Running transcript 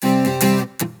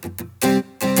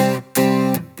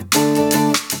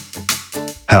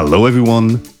Hello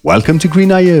everyone, welcome to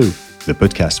Green.io, the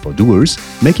podcast for doers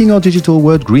making our digital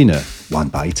world greener, one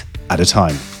bite at a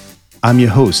time. I'm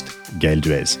your host, Gaël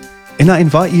Duez, and I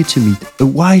invite you to meet a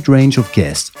wide range of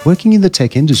guests working in the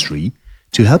tech industry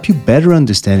to help you better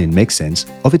understand and make sense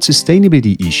of its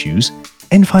sustainability issues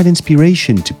and find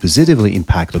inspiration to positively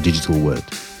impact our digital world.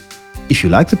 If you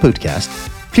like the podcast,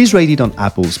 please rate it on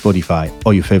Apple, Spotify,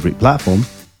 or your favorite platform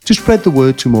to spread the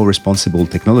word to more responsible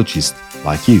technologists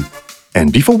like you.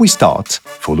 And before we start,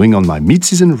 following on my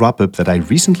mid-season wrap-up that I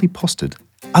recently posted,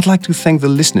 I'd like to thank the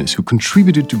listeners who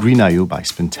contributed to Green.io by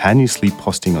spontaneously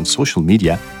posting on social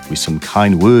media with some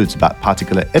kind words about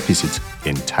particular episodes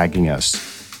and tagging us.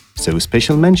 So a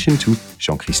special mention to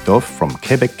Jean-Christophe from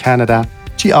Quebec, Canada,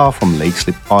 GR from Lake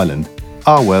Slip Island,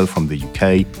 Arwell from the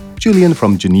UK, Julian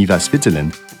from Geneva,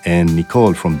 Switzerland, and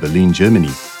Nicole from Berlin, Germany.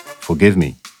 Forgive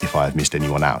me if I have missed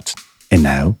anyone out. And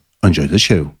now, enjoy the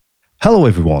show. Hello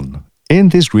everyone. In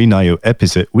this Green.io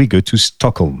episode, we go to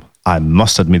Stockholm. I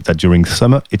must admit that during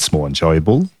summer, it's more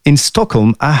enjoyable. In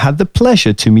Stockholm, I had the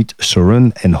pleasure to meet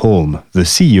Sören Enholm, the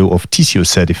CEO of TCO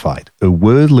Certified, a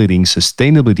world-leading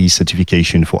sustainability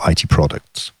certification for IT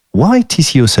products. Why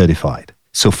TCO Certified?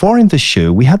 So far in the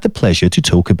show, we had the pleasure to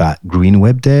talk about green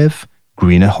web dev,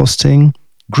 greener hosting,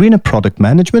 greener product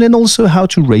management, and also how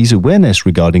to raise awareness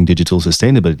regarding digital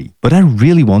sustainability. But I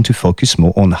really want to focus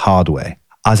more on hardware.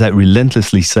 As I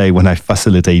relentlessly say when I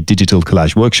facilitate digital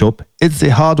collage workshop, it's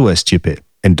the hardware, stupid.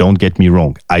 And don't get me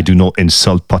wrong, I do not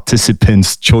insult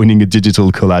participants joining a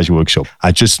digital collage workshop.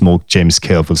 I just mock James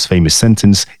Carville's famous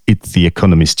sentence, it's the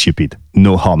economy, stupid.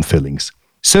 No harm feelings.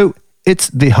 So it's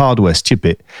the hardware,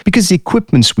 stupid, because the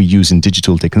equipments we use in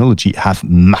digital technology have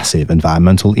massive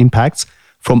environmental impacts,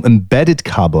 from embedded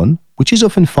carbon, which is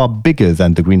often far bigger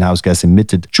than the greenhouse gas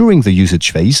emitted during the usage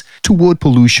phase, toward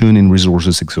pollution and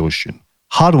resources exhaustion.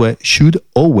 Hardware should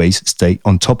always stay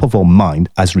on top of our mind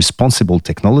as responsible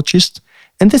technologists,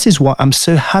 and this is why I'm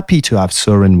so happy to have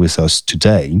Sören with us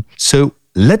today. So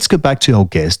let's go back to our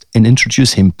guest and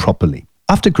introduce him properly.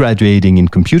 After graduating in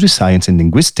computer science and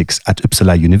linguistics at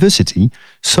Uppsala University,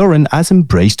 Sören has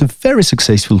embraced a very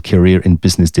successful career in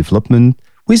business development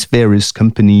with various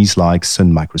companies like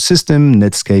Sun Microsystems,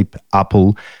 Netscape,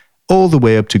 Apple, all the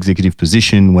way up to executive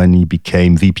position when he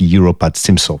became VP Europe at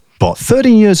Simsol. But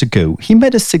 13 years ago, he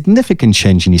made a significant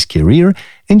change in his career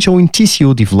and joined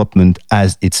TCO Development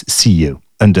as its CEO.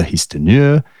 Under his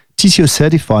tenure, TCO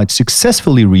Certified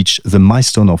successfully reached the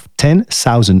milestone of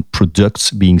 10,000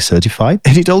 products being certified,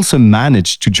 and it also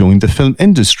managed to join the film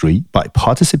industry by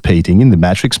participating in the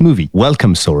Matrix movie.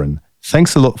 Welcome, Sören.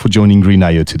 Thanks a lot for joining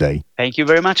Green.io today. Thank you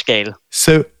very much, Gail.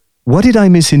 So, what did I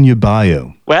miss in your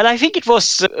bio? Well, I think it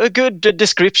was a good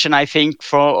description,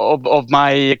 of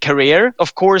my career.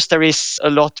 Of course, there is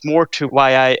a lot more to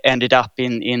why I ended up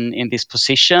in this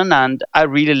position. And I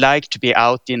really like to be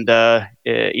out in the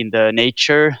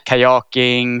nature,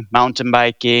 kayaking, mountain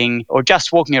biking, or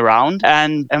just walking around.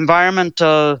 And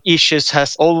environmental issues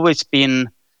has always been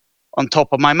on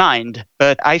top of my mind.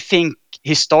 But I think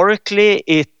historically,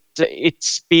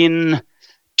 it's been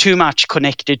too much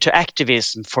connected to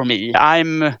activism for me.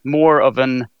 I'm more of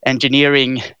an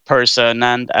engineering person,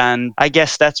 and I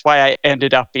guess that's why I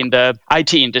ended up in the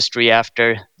IT industry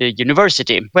after the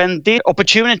university. When the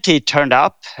opportunity turned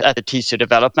up at the TCO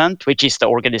Development, which is the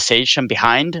organization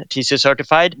behind TCO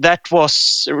Certified, that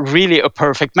was really a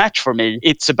perfect match for me.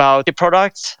 It's about the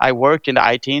products. I worked in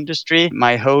the IT industry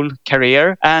my whole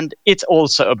career, and it's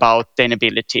also about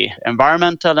sustainability,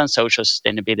 environmental and social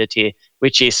sustainability,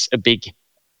 which is a big,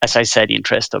 as I said,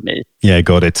 interest of me. Yeah,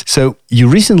 got it. So you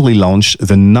recently launched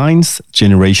the 9th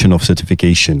generation of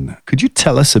certification. Could you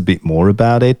tell us a bit more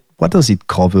about it? What does it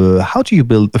cover? How do you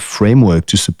build a framework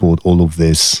to support all of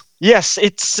this? Yes,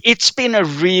 it's been a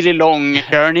really long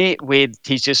journey with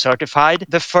TCO Certified.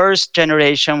 The first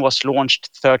generation was launched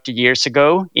 30 years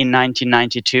ago in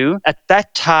 1992. At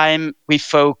that time, we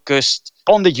focused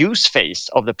on the use phase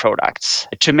of the products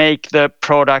to make the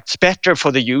products better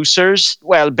for the users.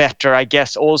 Well, better, I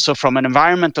guess, also from an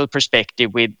environmental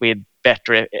perspective with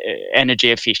better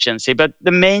energy efficiency. But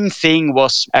the main thing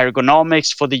was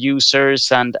ergonomics for the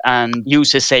users and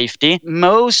user safety.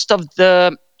 Most of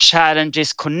the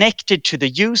challenges connected to the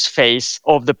use phase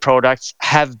of the products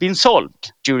have been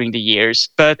solved during the years.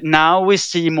 But now we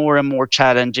see more and more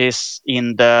challenges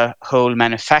in the whole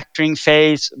manufacturing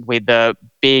phase with the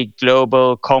big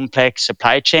global complex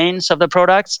supply chains of the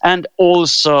products, and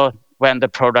also when the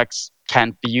products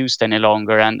can't be used any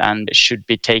longer and should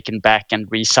be taken back and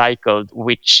recycled,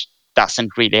 which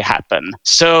doesn't really happen.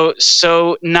 So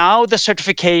now the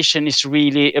certification is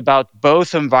really about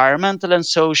both environmental and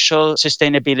social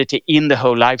sustainability in the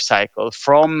whole life cycle,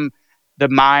 from the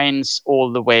mines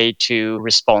all the way to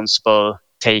responsible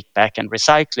take back and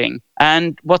recycling.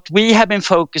 And what we have been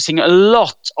focusing a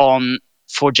lot on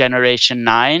for Generation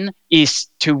 9 is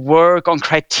to work on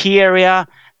criteria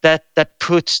that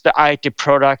puts the IT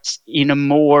products in a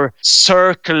more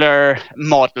circular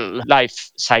model, life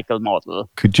cycle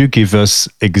model. Could you give us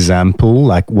example,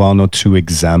 like one or two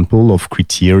example of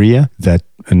criteria that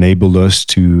enable us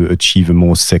to achieve a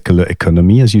more circular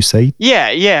economy, as you say?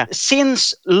 Yeah.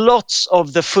 Since lots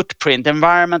of the footprint,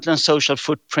 environmental and social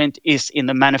footprint, is in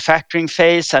the manufacturing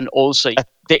phase and also at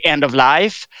the end of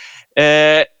life,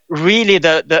 really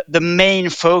the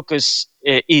main focus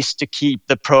is to keep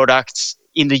the products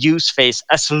in the use phase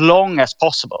as long as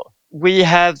possible. We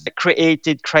have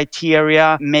created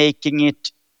criteria making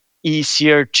it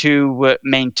easier to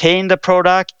maintain the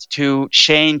product, to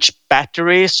change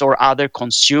batteries or other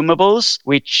consumables,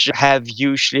 which have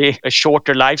usually a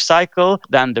shorter life cycle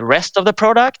than the rest of the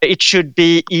product. It should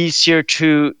be easier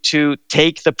to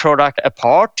take the product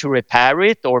apart, to repair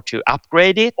it or to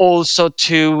upgrade it. Also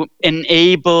to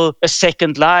enable a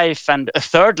second life and a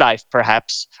third life,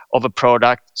 perhaps, of a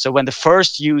product. So when the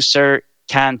first user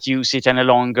can't use it any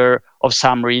longer of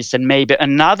some reason, maybe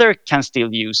another can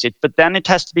still use it, but then it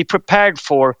has to be prepared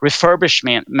for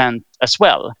refurbishment as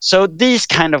well. So these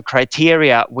kind of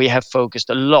criteria we have focused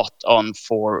a lot on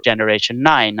for Generation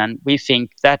 9, and we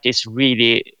think that is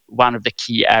really one of the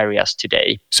key areas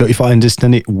today. So if I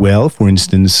understand it well, for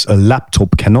instance, a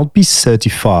laptop cannot be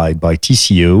certified by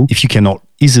TCO if you cannot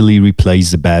easily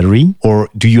replace the battery? Or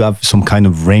do you have some kind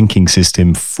of ranking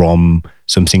system from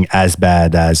something as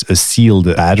bad as a sealed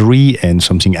battery and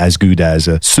something as good as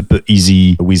a super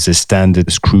easy with a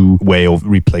standard screw way of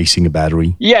replacing a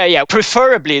battery? Yeah.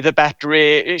 Preferably the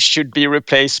battery should be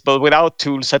replaceable without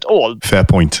tools at all. Fair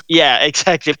point. Yeah,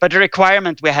 exactly. But the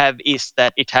requirement we have is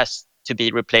that it has to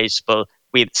be replaceable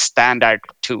with standard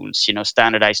tools,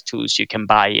 standardized tools you can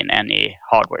buy in any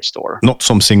hardware store. Not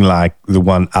something like the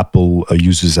one Apple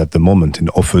uses at the moment and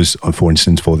offers, for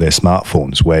instance, for their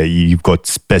smartphones, where you've got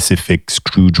specific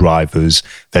screwdrivers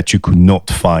that you could not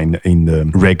find in the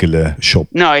regular shop.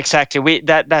 No, exactly. We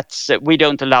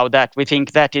don't allow that. We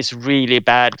think that is really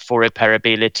bad for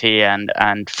repairability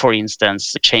and for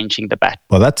instance, changing the battery.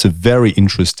 Well, that's a very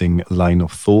interesting line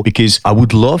of thought, because I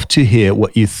would love to hear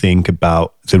what you think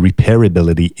about the repairability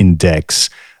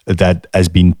index that has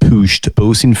been pushed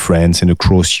both in France and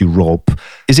across Europe.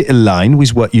 Is it aligned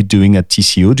with what you're doing at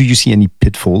TCO? Do you see any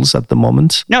pitfalls at the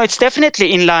moment? No, it's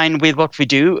definitely in line with what we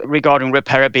do regarding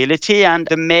repairability. And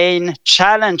the main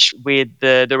challenge with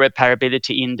the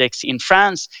repairability index in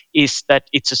France is that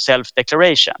it's a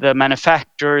self-declaration. The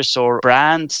manufacturers or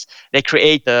brands, they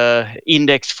create the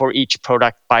index for each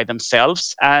product by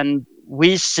themselves. And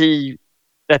we see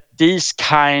that these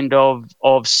kind of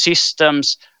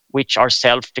systems which are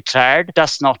self-declared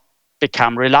does not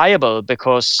become reliable,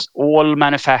 because all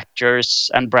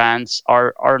manufacturers and brands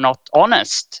are not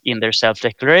honest in their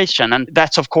self-declaration. And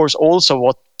that's, of course, also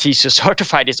what TCO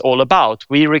Certified is all about.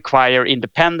 We require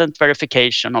independent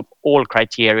verification of all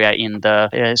criteria in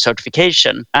the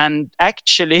certification. And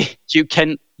actually, you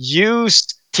can use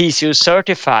TCO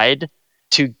Certified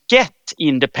to get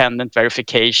independent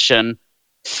verification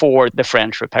for the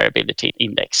French repairability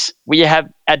index. We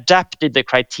have adapted the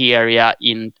criteria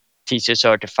in TCO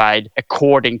Certified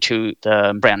according to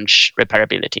the French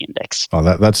repairability index. Oh,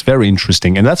 that's very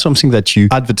interesting. And that's something that you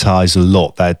advertise a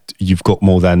lot, that you've got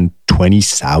more than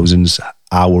 20,000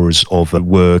 hours of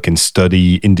work and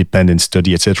study, independent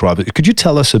study, etc. But could you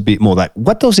tell us a bit more, like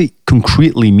what does it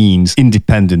concretely mean,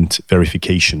 independent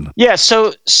verification? Yeah,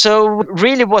 so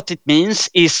really what it means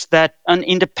is that an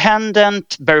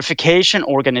independent verification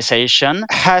organization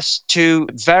has to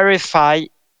verify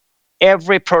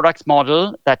every product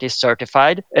model that is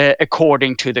certified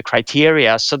according to the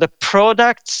criteria. So the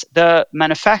products, the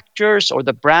manufacturers or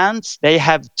the brands, they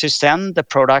have to send the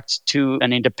products to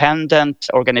an independent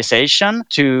organization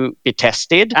to be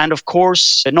tested. And of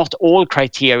course, not all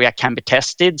criteria can be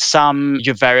tested. Some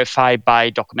you verify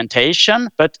by documentation,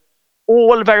 but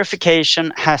all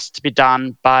verification has to be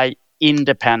done by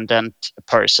independent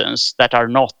persons that are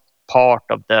not part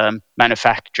of the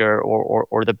manufacturer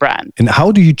or the brand. And how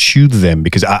do you choose them?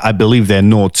 Because I believe they're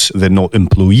not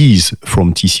employees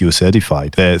from TCO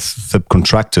Certified. They're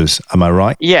subcontractors. Am I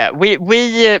right? Yeah,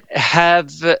 we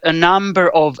have a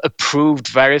number of approved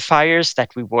verifiers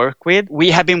that we work with.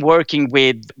 We have been working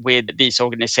with these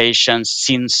organizations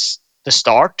since the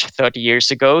start 30 years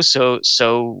ago,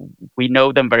 so we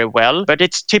know them very well. But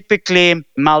it's typically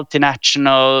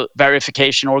multinational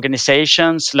verification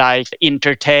organizations like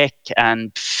Intertech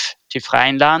and TÜV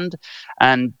Rheinland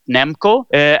and Nemco,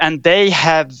 and they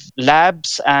have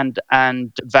labs and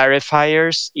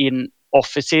verifiers in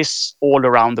offices all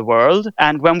around the world.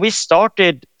 And when we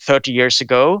started 30 years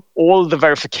ago, all the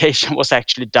verification was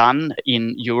actually done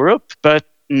in Europe. But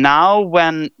now,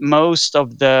 when most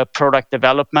of the product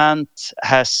development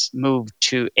has moved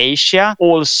to Asia,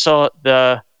 also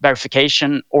the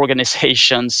verification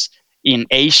organizations in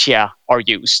Asia are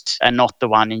used and not the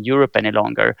one in Europe any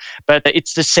longer. But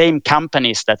it's the same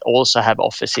companies that also have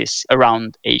offices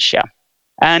around Asia.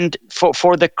 And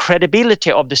for the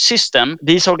credibility of the system,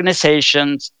 these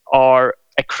organizations are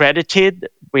accredited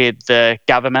with the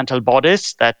governmental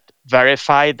bodies that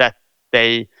verify that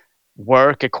they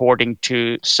work according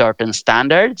to certain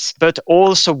standards. But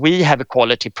also we have a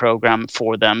quality program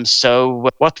for them. So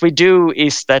what we do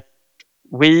is that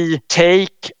we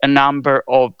take a number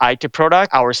of IT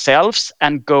products ourselves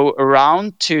and go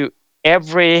around to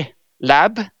every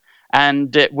lab,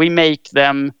 and we make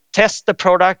them test the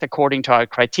product according to our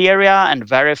criteria and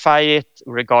verify it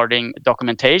regarding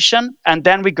documentation. And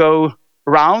then we go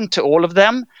around to all of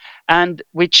them and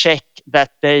we check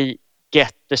that they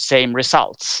get the same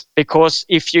results. Because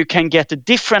if you can get a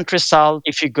different result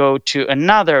if you go to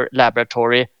another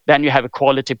laboratory, then you have a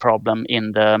quality problem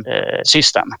in the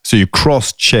system. So you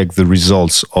cross-check the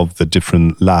results of the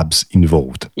different labs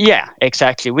involved. Yeah,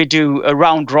 exactly. We do a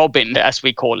round robin, as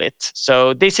we call it.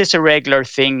 So this is a regular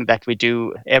thing that we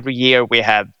do every year. We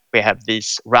have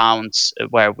these rounds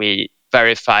where we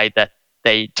verify that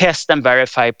they test and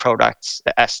verify products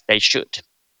as they should.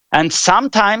 And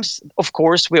sometimes, of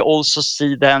course, we also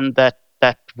see then that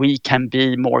we can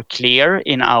be more clear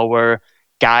in our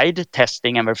guide,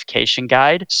 testing and verification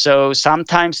guide. So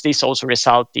sometimes this also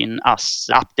results in us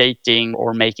updating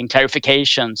or making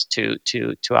clarifications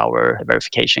to our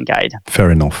verification guide.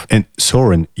 Fair enough. And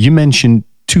Sören, you mentioned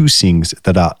two things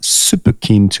that are super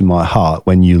keen to my heart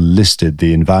when you listed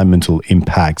the environmental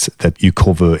impacts that you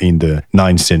cover in the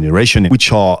ninth generation,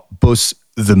 which are both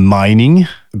the mining,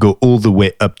 go all the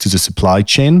way up to the supply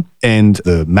chain, and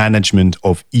the management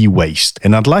of e-waste.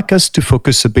 And I'd like us to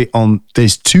focus a bit on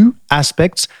these two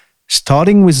aspects,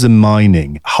 starting with the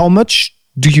mining. How much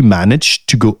do you manage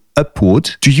to go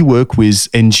upward? Do you work with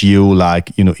NGO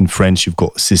like, in France, you've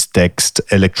got Systext,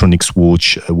 Electronics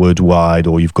Watch worldwide,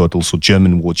 or you've got also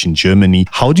German Watch in Germany.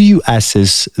 How do you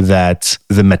assess that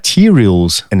the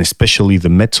materials, and especially the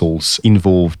metals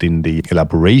involved in the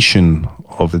elaboration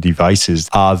of the devices,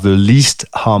 are the least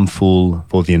harmful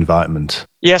for the environment?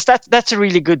 Yes, that's a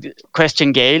really good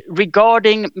question, Gail.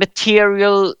 Regarding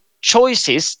material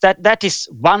choices, that is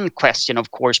one question, of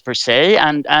course, per se,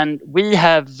 and we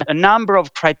have a number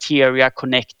of criteria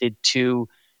connected to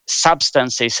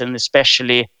substances, and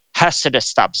especially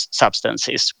hazardous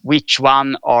substances. Which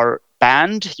one are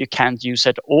banned, you can't use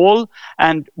at all,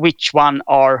 and which one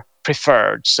are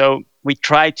preferred. So we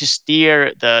try to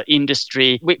steer the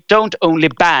industry. We don't only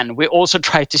ban, we also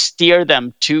try to steer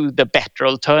them to the better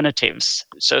alternatives.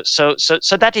 So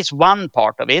that is one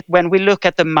part of it. When we look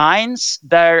at the mines,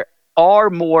 there are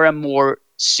more and more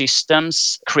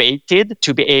systems created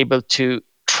to be able to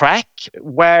track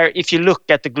where, if you look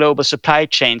at the global supply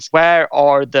chains, where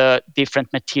are the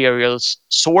different materials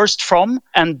sourced from?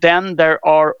 And then there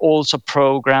are also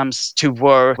programs to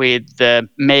work with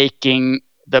making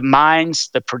the mines,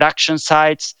 the production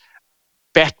sites,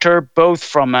 better, both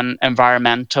from an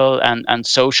environmental and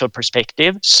social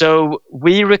perspective. So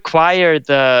we require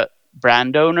the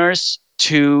brand owners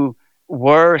to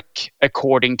work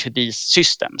according to these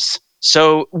systems.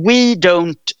 So we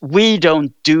don't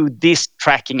do this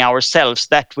tracking ourselves.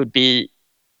 That would be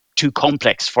too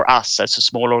complex for us as a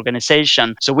small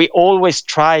organization. So we always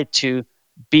try to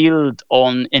build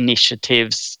on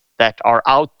initiatives that are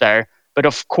out there. But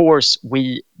of course,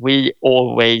 we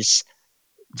always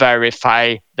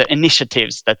verify the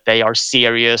initiatives, that they are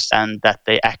serious and that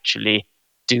they actually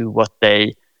do what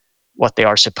they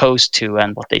are supposed to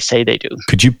and what they say they do.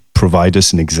 Could you provide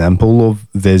us an example of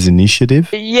this initiative?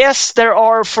 Yes, there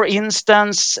are, for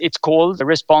instance, it's called the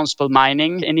Responsible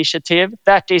Mining Initiative.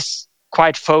 That is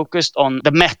quite focused on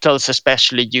the metals,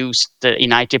 especially used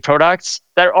in IT products.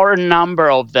 There are a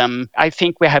number of them. I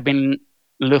think we have been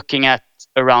looking at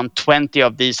around 20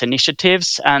 of these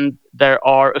initiatives, and there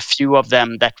are a few of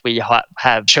them that we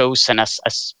have chosen as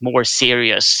more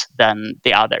serious than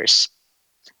the others.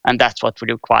 And that's what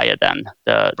we require then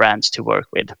the brands to work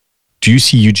with. Do you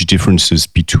see huge differences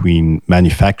between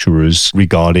manufacturers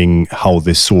regarding how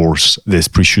they source these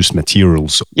precious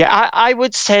materials? Yeah, I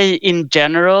would say in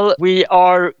general, we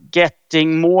are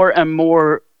getting more and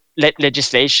more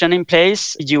legislation in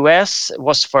place. US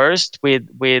was first with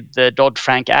the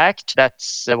Dodd-Frank Act.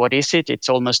 That's what is it? It's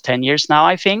almost 10 years now,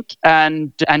 I think.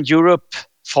 And Europe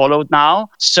followed now.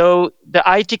 So the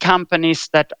IT companies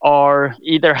that are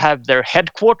either have their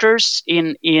headquarters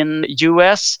in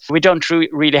US, we don't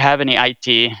really have any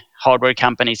IT hardware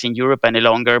companies in Europe any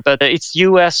longer, but it's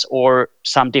US or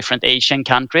some different Asian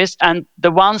countries. And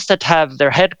the ones that have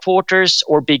their headquarters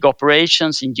or big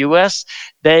operations in US,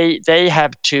 they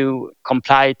have to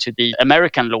comply to the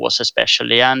American laws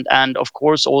especially, and of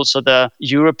course also the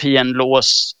European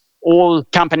laws. All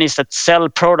companies that sell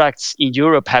products in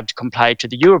Europe have to comply to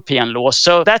the European law.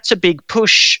 So that's a big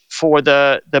push for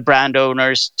the brand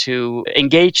owners to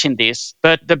engage in this.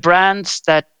 But the brands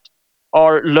that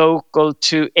are local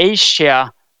to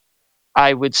Asia,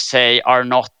 I would say, are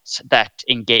not that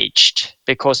engaged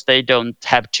because they don't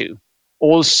have to.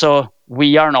 Also,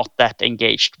 we are not that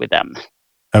engaged with them.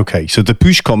 Okay, so the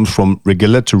push comes from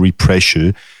regulatory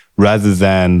pressure rather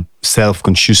than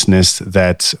self-consciousness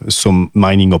that some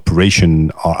mining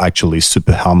operations are actually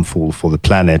super harmful for the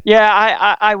planet.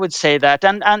 Yeah, I would say that.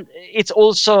 And it's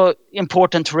also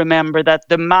important to remember that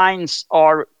the mines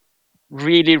are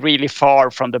really, really far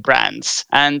from the brands.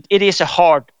 And it is a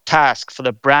hard task for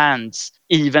the brands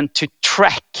even to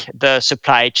track the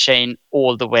supply chain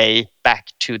all the way back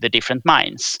to the different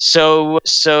mines. So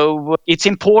it's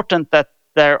important that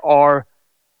there are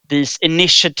these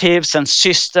initiatives and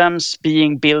systems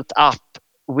being built up,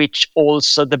 which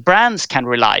also the brands can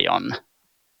rely on.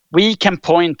 We can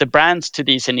point the brands to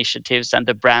these initiatives and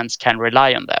the brands can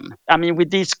rely on them. I mean,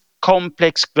 with these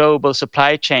complex global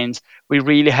supply chains, we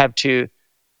really have to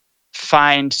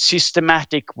find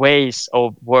systematic ways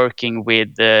of working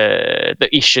with the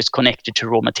issues connected to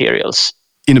raw materials.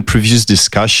 In a previous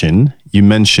discussion, you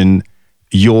mentioned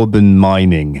urban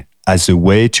mining as a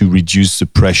way to reduce the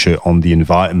pressure on the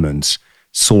environment,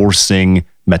 sourcing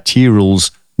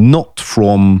materials not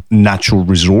from natural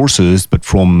resources, but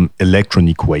from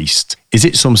electronic waste. Is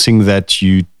it something that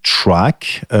you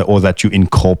track or that you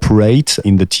incorporate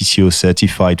in the TCO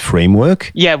certified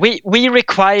framework? Yeah, we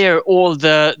require all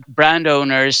the brand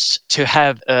owners to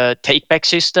have a take-back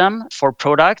system for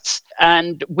products.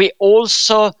 And we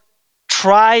also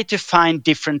try to find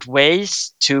different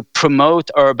ways to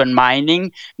promote urban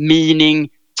mining, meaning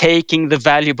taking the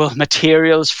valuable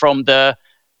materials from the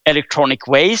electronic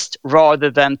waste rather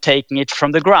than taking it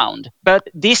from the ground. But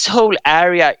this whole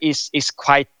area is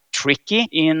quite tricky.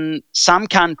 In some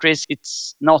countries,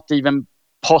 it's not even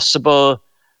possible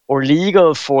or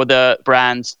legal for the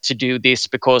brands to do this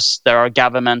because there are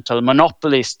governmental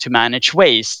monopolies to manage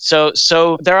waste.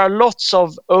 So there are lots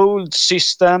of old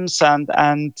systems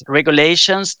and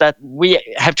regulations that we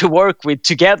have to work with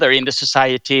together in the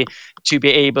society to be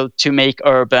able to make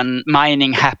urban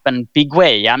mining happen big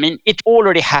way. I mean, it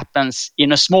already happens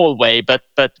in a small way, but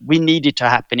we need it to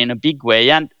happen in a big way.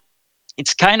 And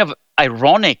it's kind of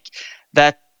ironic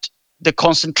that the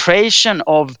concentration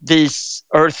of these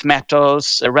earth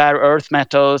metals, rare earth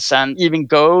metals, and even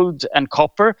gold and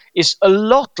copper is a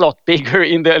lot bigger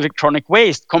in the electronic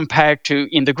waste compared to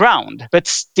in the ground. But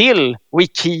still, we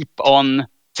keep on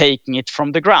taking it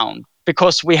from the ground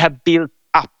because we have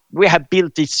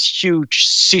built these huge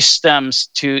systems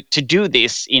to do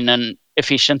this in an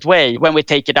efficient way when we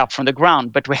take it up from the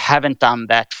ground, but we haven't done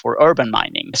that for urban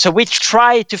mining. So we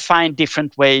try to find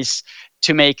different ways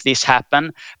to make this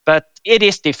happen, but it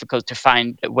is difficult to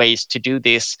find ways to do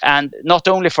this. And not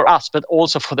only for us, but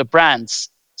also for the brands,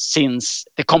 since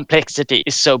the complexity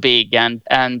is so big and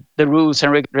the rules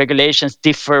and regulations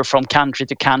differ from country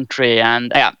to country.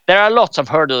 And there are lots of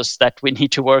hurdles that we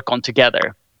need to work on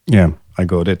together. Yeah, I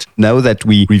got it. Now that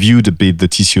we reviewed a bit the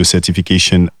TCO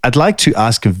certification, I'd like to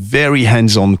ask a very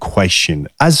hands-on question.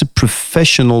 As a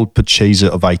professional purchaser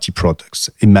of IT products,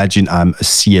 imagine I'm a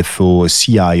CFO, a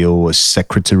CIO, a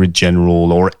Secretary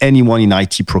General, or anyone in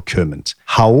IT procurement.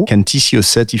 How can TCO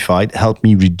certified help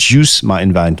me reduce my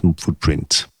environmental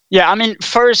footprint? Yeah, I mean,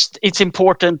 first, it's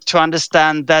important to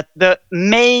understand that the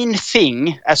main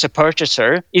thing as a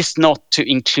purchaser is not to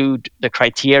include the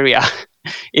criteria.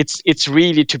 It's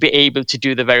really to be able to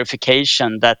do the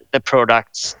verification that the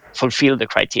products fulfill the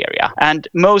criteria. And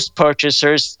most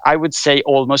purchasers, I would say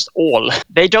almost all,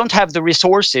 they don't have the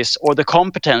resources or the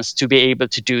competence to be able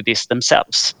to do this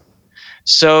themselves.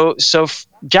 So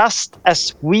just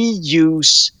as we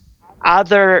use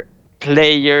other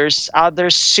players, other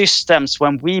systems,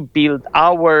 when we build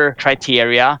our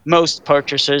criteria, most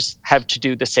purchasers have to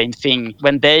do the same thing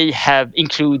when they have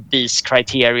include these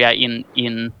criteria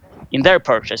in their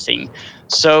purchasing.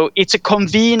 So it's a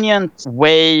convenient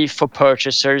way for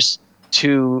purchasers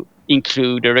to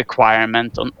include a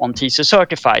requirement on TCO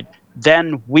certified.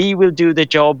 Then we will do the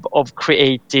job of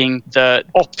creating the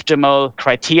optimal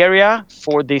criteria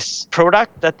for this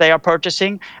product that they are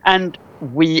purchasing. And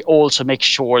we also make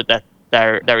sure that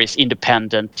there is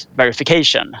independent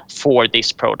verification for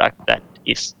this product that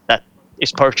is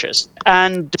purchased.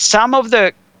 And some of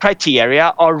the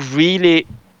criteria are really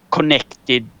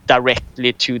connected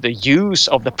directly to the use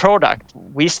of the product.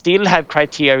 We still have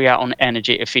criteria on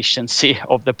energy efficiency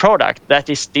of the product. That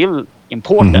is still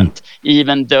important,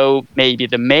 even though maybe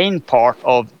the main part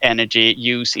of energy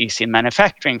use is in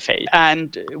manufacturing phase.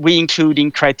 And we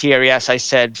including criteria, as I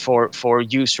said, for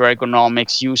user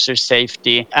ergonomics, user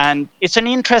safety. And it's an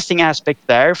interesting aspect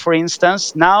there. For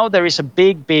instance, now there is a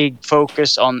big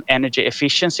focus on energy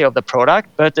efficiency of the product.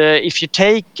 But if you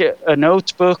take a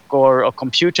notebook or a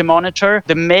computer monitor,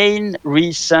 the main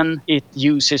reason it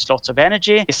uses lots of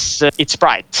energy is it's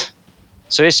bright.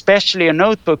 So especially a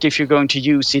notebook, if you're going to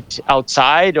use it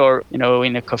outside or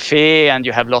in a cafe and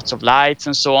you have lots of lights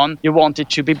and so on, you want it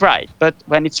to be bright. But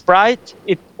when it's bright,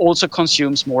 it also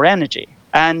consumes more energy.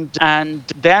 And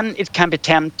then it can be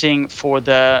tempting for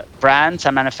the brands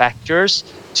and manufacturers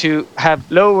to have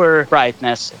lower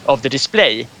brightness of the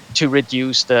display to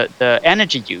reduce the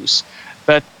energy use.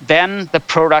 But then the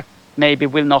product maybe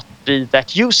will not be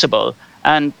that usable,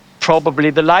 and probably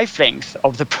the life length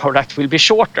of the product will be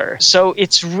shorter. So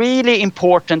it's really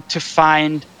important to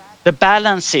find the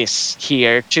balances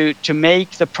here to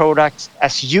make the products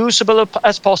as usable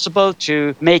as possible,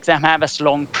 to make them have as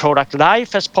long product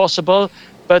life as possible,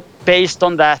 but based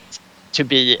on that, to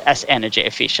be as energy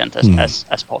efficient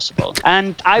as possible.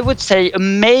 And I would say a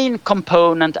main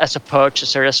component as a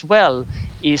purchaser as well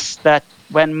is that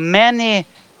when many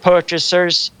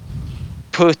purchasers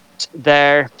put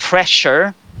their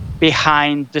pressure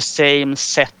behind the same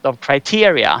set of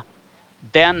criteria,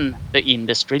 then the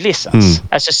industry listens.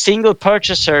 As a single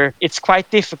purchaser, it's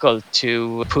quite difficult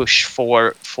to push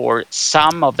for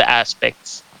some of the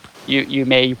aspects you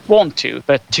may want to,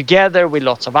 but together with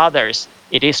lots of others,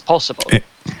 it is possible.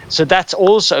 So that's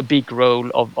also a big role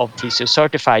of TCO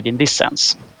certified in this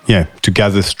sense. Yeah, to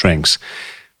gather strengths.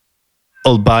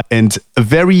 And a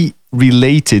very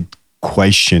related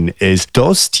question is,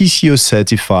 does TCO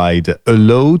certified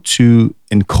allow to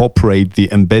incorporate the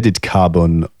embedded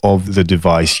carbon of the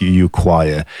device you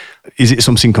acquire? Is it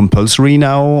something compulsory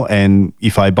now? And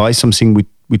if I buy something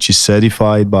which is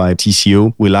certified by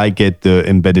TCO, will I get the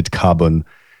embedded carbon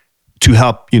to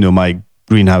help, my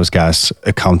greenhouse gas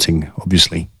accounting,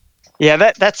 obviously?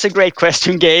 Yeah, that's a great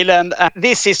question, Gail. And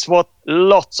this is what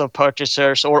lots of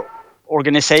purchasers or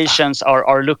organizations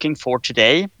are looking for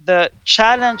today. The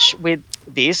challenge with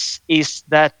this is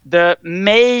that the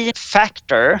main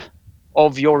factor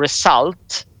of your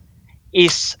result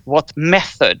is what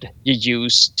method you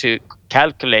use to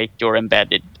calculate your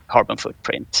embedded carbon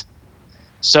footprint.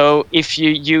 So if you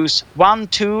use one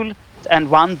tool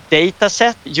and one data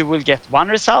set, you will get one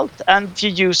result. And if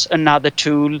you use another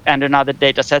tool and another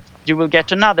data set, you will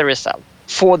get another result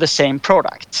for the same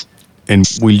product. And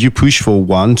will you push for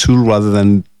one tool rather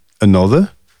than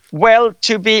another? Well,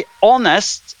 to be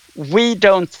honest, we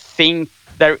don't think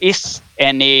there is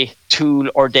any tool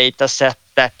or data set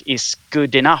that is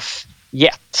good enough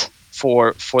yet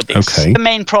for this. Okay. The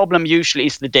main problem usually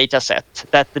is the data set,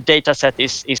 that the data set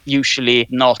is usually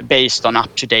not based on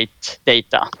up-to-date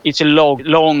data. It's a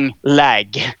long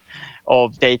lag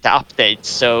of data updates.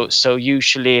 So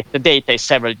usually the data is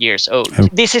several years old. Oh.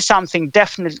 This is something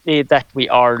definitely that we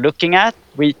are looking at.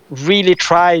 We really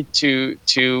tried to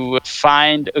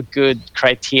find a good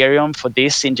criterion for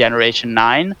this in Generation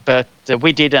 9, but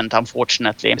we didn't,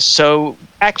 unfortunately. So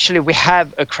actually we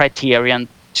have a criterion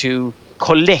to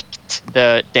collect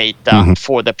the data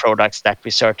for the products that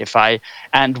we certify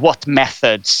and what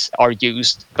methods are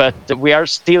used. But we are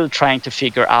still trying to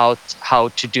figure out how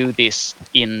to do this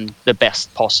in the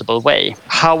best possible way.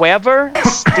 However,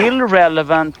 still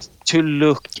relevant to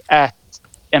look at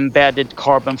embedded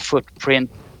carbon footprint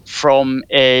from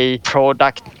a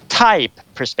product type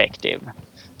perspective.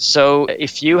 So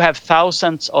if you have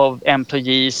thousands of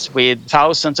employees with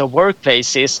thousands of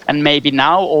workplaces, and maybe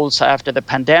now also after the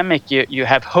pandemic, you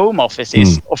have home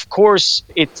offices, of course,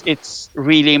 it's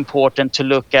really important to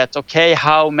look at, okay,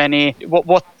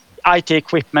 what IT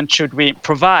equipment should we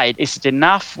provide? Is it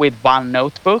enough with one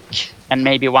notebook? and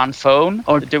maybe one phone?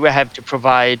 Or do we have to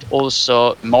provide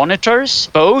also monitors,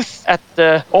 both at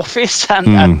the office and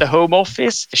at the home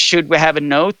office? Should we have a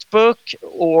notebook,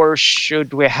 or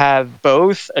should we have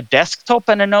both a desktop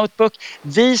and a notebook?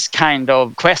 These kind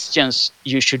of questions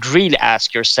you should really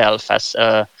ask yourself as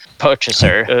a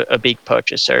purchaser, a big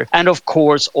purchaser. And of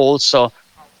course, also,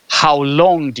 how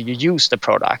long do you use the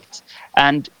product?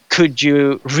 And could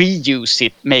you reuse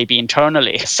it maybe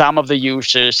internally? Some of the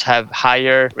users have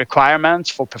higher requirements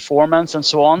for performance and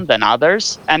so on than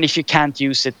others. And if you can't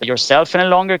use it yourself any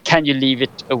longer, can you leave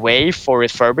it away for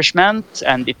refurbishment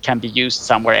and it can be used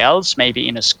somewhere else, maybe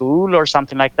in a school or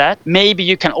something like that? Maybe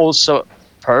you can also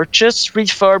purchase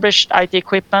refurbished IT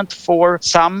equipment for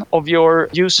some of your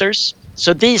users.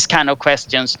 So these kind of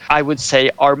questions, I would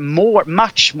say, are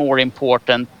much more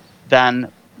important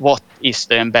than what is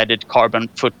the embedded carbon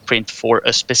footprint for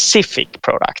a specific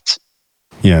product.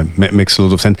 Yeah, makes a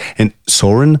lot of sense. And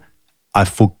Sören, I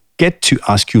forget to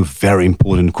ask you a very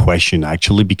important question,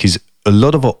 actually, because a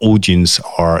lot of our audience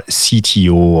are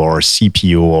CTO or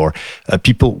CPO or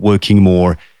people working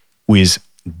more with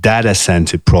data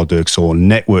center products or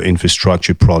network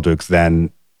infrastructure products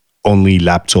than only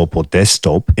laptop or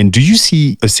desktop. And do you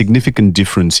see a significant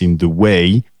difference in the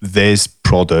way these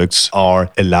products are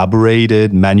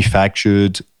elaborated,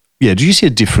 manufactured? Yeah, do you see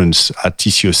a difference at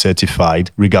TCO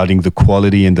certified regarding the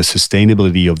quality and the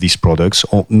sustainability of these products,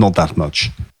 or not that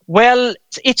much? Well,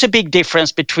 it's a big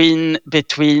difference between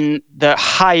the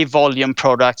high volume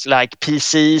products like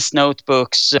PCs,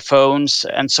 notebooks, phones,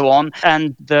 and so on,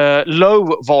 and the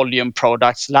low volume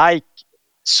products like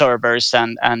servers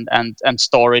and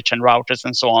storage and routers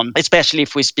and so on, especially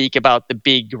if we speak about the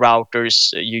big routers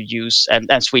you use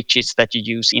and switches that you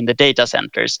use in the data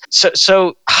centers.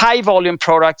 So high volume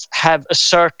products have a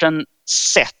certain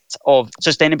set of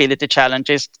sustainability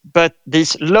challenges, but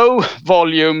these low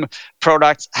volume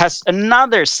products has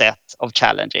another set of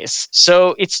challenges.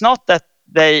 So it's not that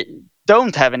they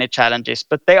don't have any challenges,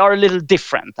 but they are a little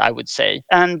different, I would say.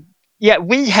 And yeah,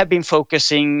 we have been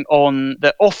focusing on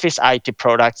the office IT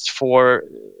products for,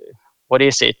 what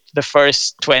is it, the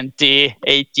first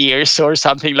 28 years or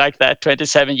something like that,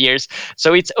 27 years.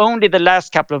 So it's only the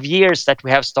last couple of years that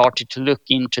we have started to look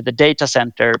into the data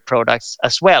center products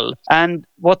as well. And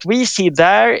what we see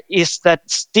there is that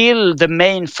still the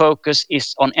main focus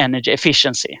is on energy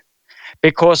efficiency.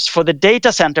 Because for the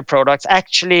data center products,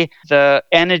 actually, the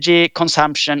energy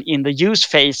consumption in the use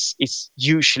phase is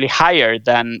usually higher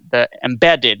than the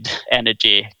embedded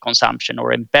energy consumption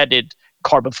or embedded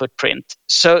carbon footprint.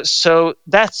 So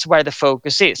that's where the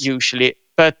focus is usually.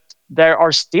 But there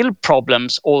are still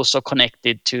problems also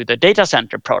connected to the data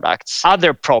center products,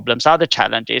 other problems, other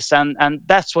challenges. And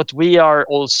that's what we are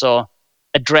also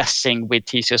addressing with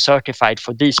TCO certified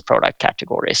for these product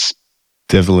categories.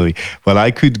 Definitely. Well, I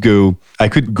could go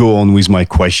on with my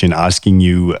question, asking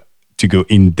you to go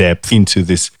in depth into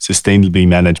this sustainability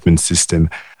management system.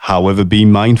 However,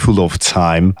 being mindful of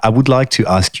time, I would like to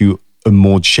ask you a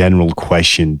more general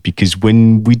question, because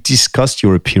when we discussed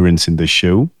your appearance in the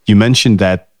show, you mentioned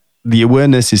that the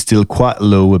awareness is still quite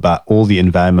low about all the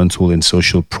environmental and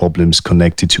social problems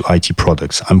connected to IT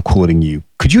products. I'm quoting you.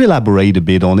 Could you elaborate a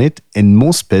bit on it? And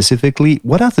more specifically,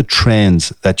 what are the trends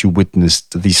that you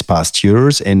witnessed these past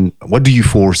years, and what do you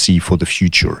foresee for the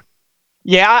future?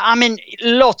 Yeah, I mean,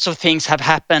 lots of things have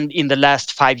happened in the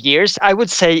last 5 years. I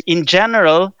would say in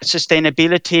general,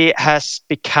 sustainability has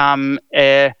become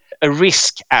a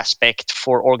risk aspect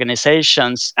for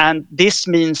organizations. And this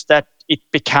means that it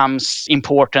becomes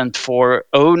important for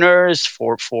owners,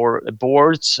 for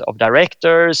boards of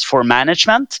directors, for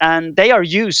management, and they are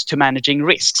used to managing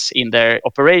risks in their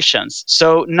operations.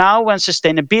 So now when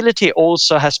sustainability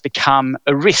also has become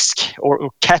a risk or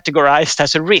categorized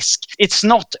as a risk, it's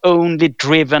not only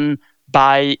driven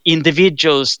by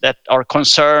individuals that are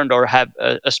concerned or have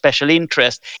a special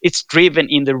interest. It's driven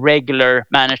in the regular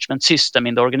management system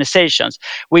in the organizations,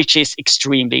 which is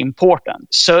extremely important.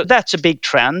 So that's a big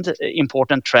trend,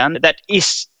 important trend that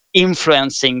is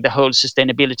influencing the whole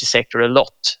sustainability sector a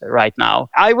lot right now.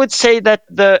 I would say that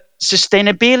the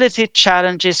sustainability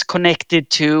challenges connected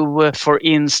to, for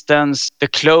instance, the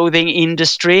clothing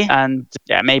industry and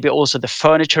maybe also the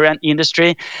furniture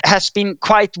industry has been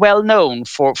quite well known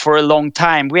for a long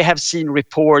time. We have seen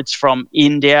reports from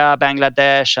India,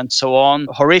 Bangladesh, and so on,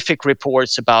 horrific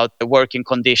reports about the working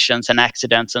conditions and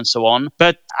accidents and so on.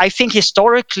 But I think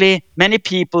historically, many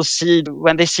people see,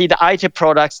 when they see the IT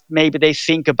products, maybe they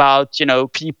think about,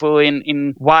 people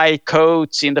in white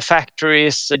coats in the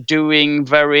factories doing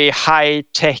very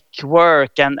high-tech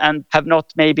work and have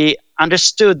not maybe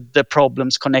understood the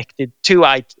problems connected to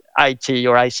IT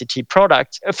or ICT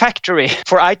products. A factory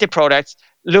for IT products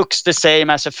looks the same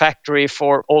as a factory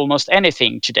for almost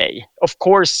anything today. Of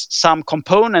course, some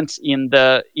components in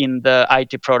the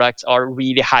IT products are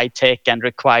really high tech and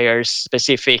requires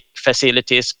specific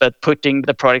facilities, but putting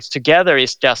the products together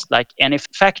is just like any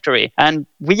factory. And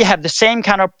we have the same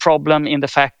kind of problem in the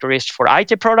factories for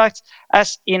IT products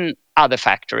as in other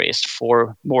factories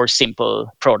for more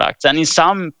simple products. And in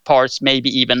some parts, maybe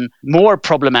even more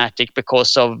problematic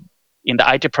because of in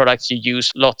the IT products, you use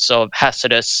lots of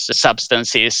hazardous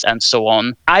substances and so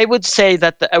on. I would say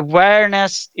that the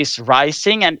awareness is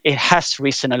rising, and it has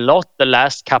risen a lot the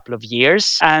last couple of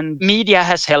years. And media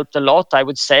has helped a lot. I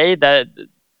would say that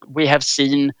we have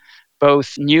seen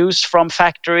both news from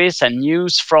factories and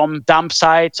news from dump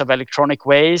sites of electronic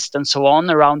waste and so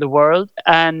on around the world,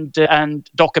 and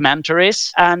documentaries.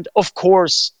 And of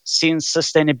course, since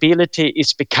sustainability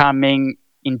is becoming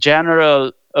in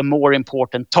general a more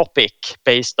important topic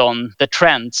based on the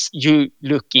trends, you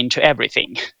look into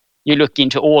everything. You look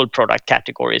into all product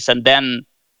categories, and then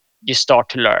you start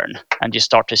to learn and you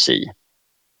start to see.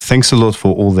 Thanks a lot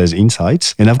for all those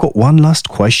insights. And I've got one last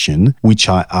question, which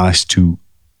I asked to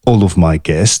all of my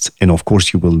guests, and of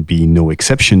course you will be no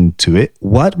exception to it.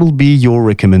 What will be your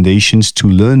recommendations to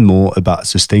learn more about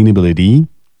sustainability?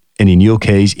 And in your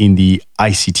case, in the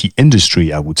ICT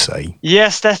industry, I would say.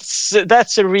 Yes,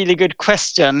 that's a really good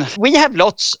question. We have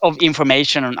lots of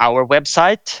information on our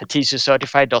website,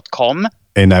 tcucertified.com.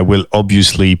 And I will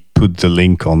obviously put the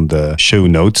link on the show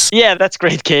notes. Yeah, that's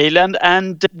great, Gail.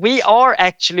 And we are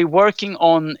actually working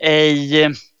on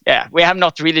we have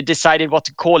not really decided what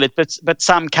to call it, but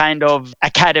some kind of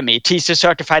academy, TCU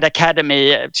Certified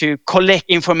Academy, to collect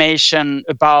information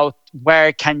about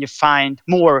where can you find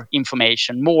more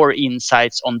information, more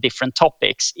insights on different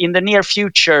topics. In the near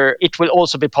future, it will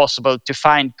also be possible to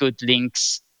find good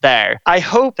links there. I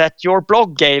hope that your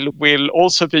blog, Gail, will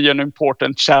also be an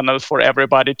important channel for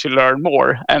everybody to learn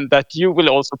more, and that you will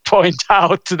also point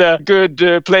out the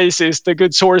good places, the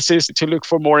good sources to look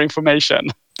for more information.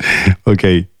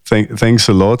 Okay, thanks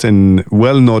a lot. And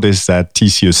well noticed that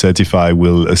TCO Certify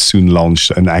will soon launch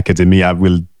an academy. I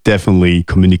will definitely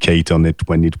communicate on it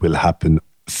when it will happen.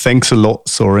 Thanks a lot,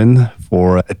 Sören,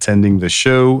 for attending the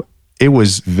show. It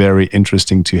was very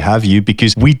interesting to have you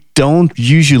because we don't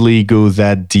usually go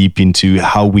that deep into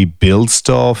how we build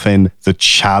stuff and the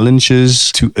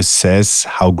challenges to assess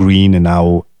how green and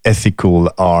how ethical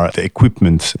are the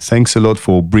equipment. Thanks a lot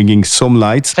for bringing some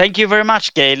light. Thank you very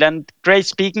much, Gail, and great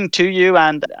speaking to you.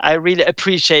 And I really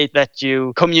appreciate that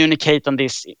you communicate on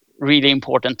this really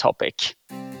important topic.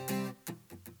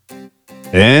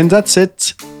 And that's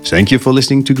it. Thank you for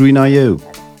listening to Green IO.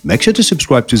 Make sure to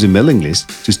subscribe to the mailing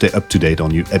list to stay up to date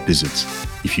on new episodes.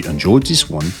 If you enjoyed this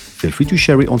one, feel free to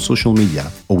share it on social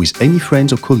media or with any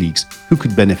friends or colleagues who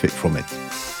could benefit from it.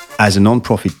 As a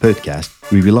non-profit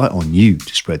podcast, we rely on you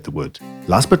to spread the word.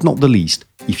 Last but not the least,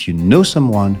 if you know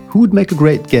someone who would make a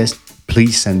great guest,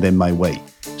 please send them my way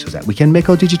so that we can make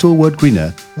our digital world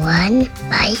greener. One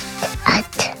bite